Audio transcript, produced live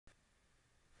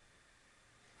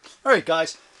All right,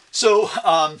 guys. So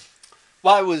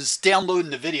while I was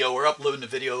downloading the video or uploading the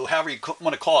video, however you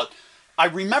want to call it, I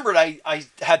remembered I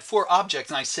had four objects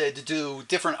and I said to do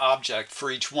different object for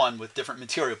each one with different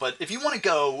material. But if you want to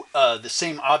go the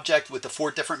same object with the four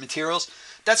different materials,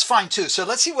 that's fine too. So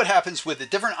let's see what happens with a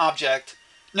different object.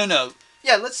 No.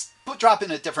 Yeah, let's drop in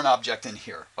a different object in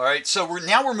here. All right. So we're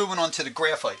moving on to the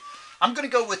graphite. I'm going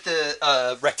to go with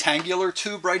the rectangular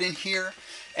tube right in here.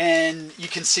 And you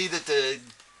can see that the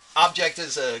object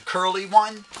is a curly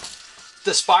one,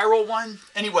 the spiral one.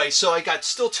 Anyway, so I got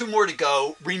still two more to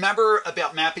go. Remember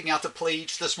about mapping out the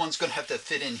plate. This one's going to have to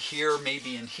fit in here,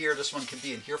 maybe in here. This one can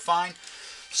be in here fine.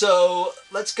 So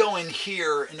let's go in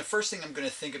here. And the first thing I'm going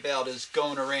to think about is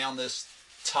going around this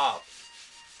top,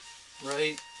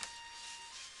 right?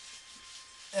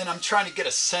 And I'm trying to get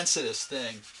a sense of this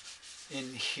thing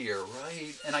in here,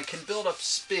 right? And I can build up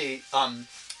space,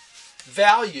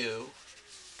 value.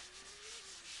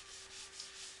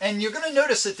 And you're going to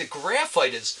notice that the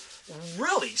graphite is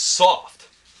really soft,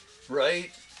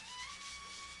 right?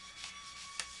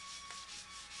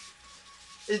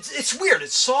 It's weird.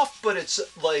 It's soft, but it's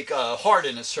like hard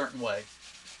in a certain way.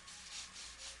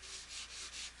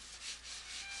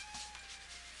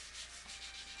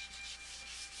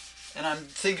 And I'm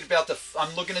thinking about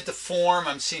I'm looking at the form.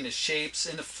 I'm seeing the shapes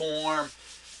in the form.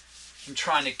 I'm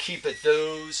trying to keep at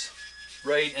those,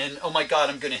 right? And oh my God,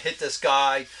 I'm going to hit this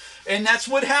guy. And that's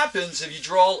what happens if you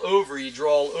draw over,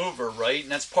 right?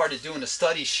 And that's part of doing a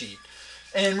study sheet.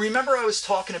 And remember I was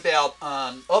talking about,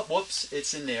 oh, whoops,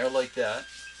 it's in there like that.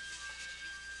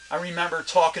 I remember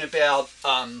talking about,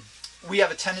 we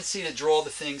have a tendency to draw the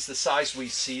things the size we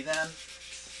see them,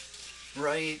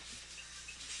 right?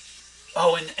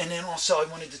 Oh, and then also I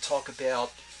wanted to talk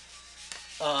about,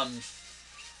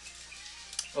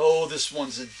 oh, this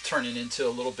one's turning into a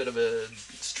little bit of a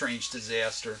strange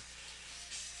disaster.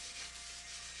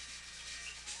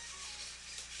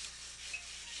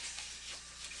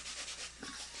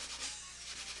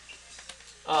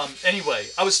 Anyway,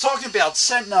 I was talking about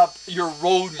setting up your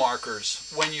road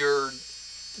markers when you're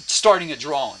starting a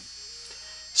drawing.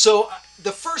 So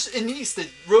the first in these, the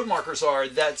road markers are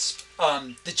that's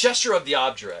the gesture of the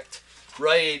object,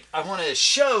 right? I want to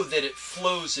show that it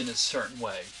flows in a certain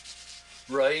way,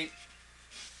 right?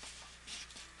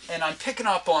 And I'm picking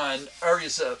up on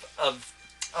areas of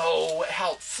oh,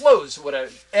 how it flows,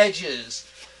 edges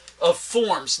of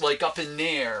forms like up in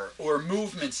there, or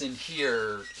movements in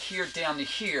here, here down to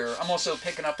here. I'm also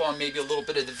picking up on maybe a little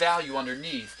bit of the value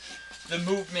underneath. The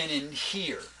movement in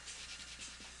here,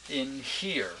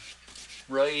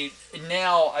 right? And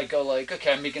now I go like,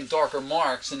 okay, I'm making darker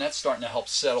marks, and that's starting to help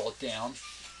settle it down,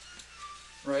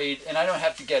 right? And I don't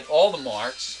have to get all the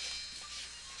marks,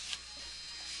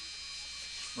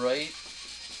 right?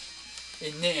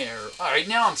 In there. All right,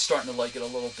 now I'm starting to like it a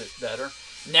little bit better.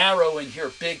 Narrow in here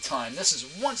big time. This is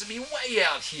wants to be way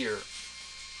out here,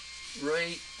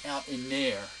 right out in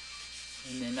there,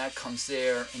 and then that comes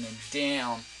there, and then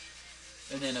down,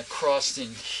 and then across in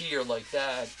here like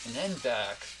that, and then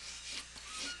back.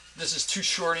 This is too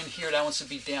short in here. That wants to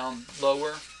be down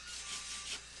lower,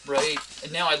 right?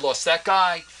 And now I lost that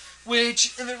guy,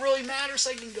 which if it really matters,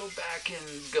 I can go back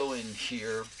and go in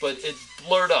here, but it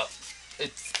blurred up.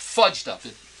 It fudged up.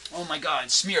 Oh my God,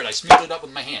 it smeared. I smeared it up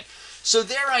with my hand. So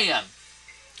there I am,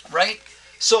 right?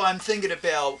 So I'm thinking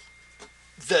about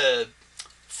the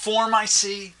form I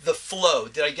see, the flow.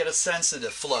 Did I get a sense of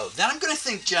the flow? Then I'm going to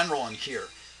think general in here.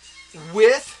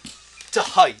 Width to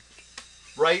height,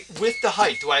 right? Width to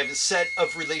height. Do I have a set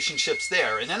of relationships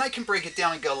there? And then I can break it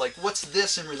down and go like, what's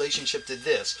this in relationship to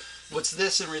this? What's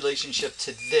this in relationship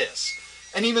to this?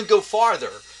 And even go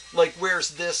farther, like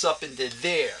where's this up into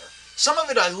there? Some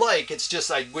of it I like, it's just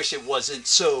I wish it wasn't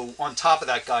so on top of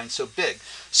that guy and so big.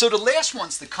 So the last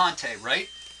one's the Conte, right?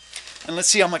 And let's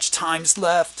see how much time's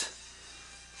left.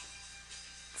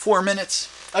 4 minutes.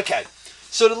 Okay,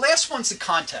 so the last one's the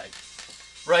Conte,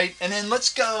 right? And then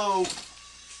let's go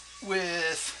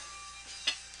with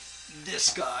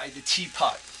this guy, the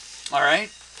teapot, all right?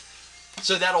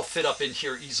 So that'll fit up in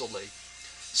here easily.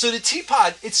 So the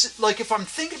teapot, it's like if I'm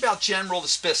thinking about general to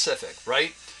specific,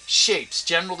 right? Shapes,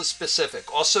 general to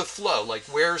specific. Also flow, like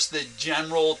where's the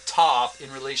general top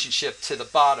in relationship to the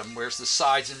bottom? Where's the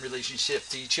sides in relationship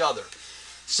to each other?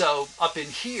 So up in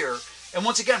here, and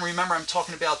once again, remember I'm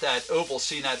talking about that oval,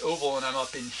 seeing that oval, and I'm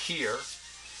up in here,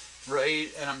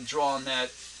 right? And I'm drawing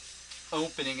that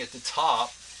opening at the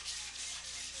top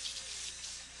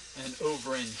and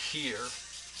over in here,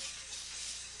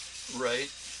 right?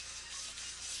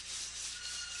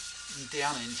 And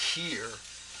down in here.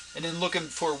 And then looking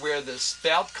for where the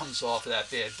spout comes off of that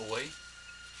bad boy.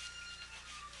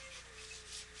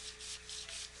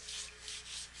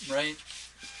 right?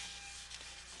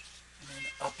 And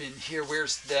up in here,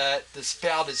 where's that? The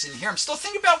spout is in here. I'm still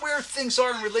thinking about where things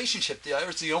are in relationship.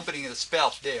 There's the opening of the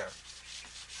spout there,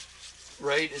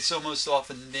 right? It's almost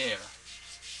often there.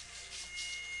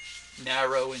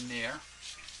 Narrow in there.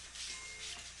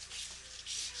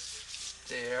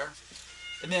 There.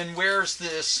 And then where's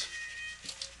this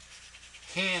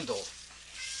handle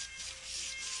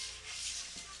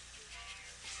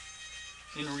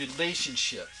in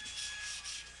relationship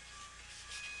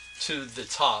to the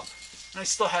top? And I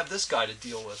still have this guy to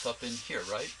deal with up in here,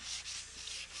 right?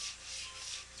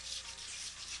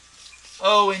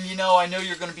 Oh, and I know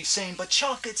you're going to be saying, but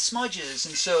Chuck, it smudges.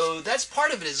 And so that's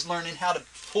part of it, is learning how to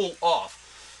pull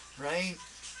off, right?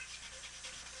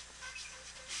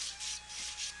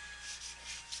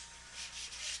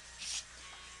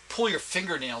 Pull your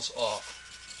fingernails off.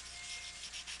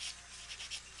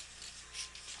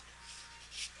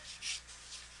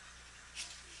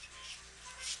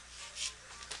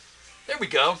 There we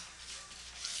go.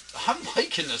 I'm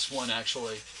liking this one,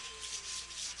 actually.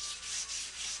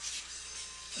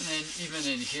 And then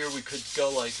even in here, we could go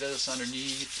like this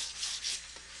underneath.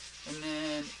 And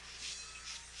then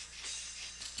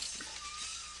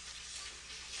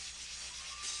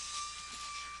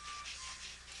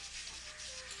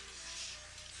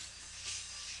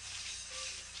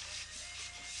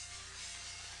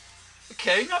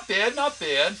okay, not bad, not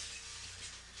bad.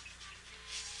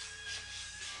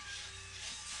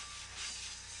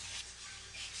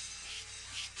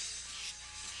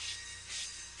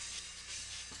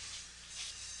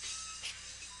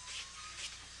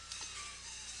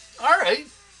 All right,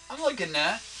 I'm liking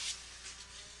that.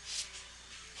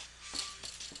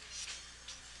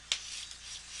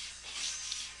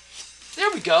 There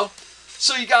we go.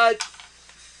 So you got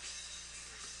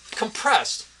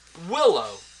compressed,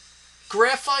 willow,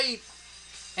 graphite,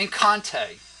 and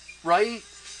Conte, right?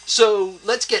 So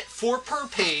let's get 4 per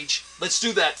page. Let's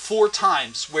do that 4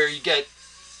 times, where you get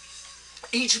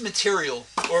each material,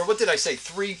 or what did I say,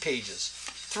 3 pages,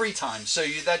 3 times. So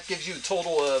that gives you a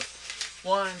total of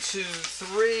 1, 2,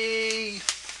 3.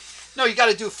 No, you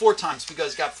got to do it 4 times because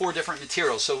it's got 4 different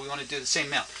materials. So we want to do the same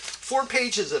amount. 4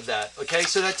 pages of that. Okay,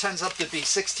 so that turns up to be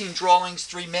 16 drawings,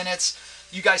 3 minutes.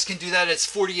 You guys can do that. It's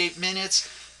 48 minutes.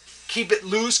 Keep it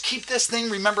loose. Keep this thing.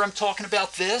 Remember, I'm talking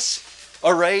about this.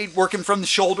 All right, working from the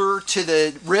shoulder to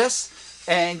the wrist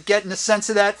and getting a sense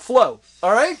of that flow.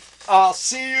 All right, I'll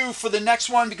see you for the next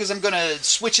one, because I'm going to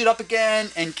switch it up again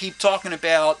and keep talking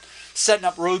about setting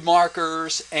up road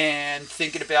markers and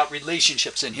thinking about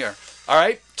relationships in here. All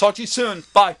right, talk to you soon.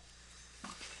 Bye.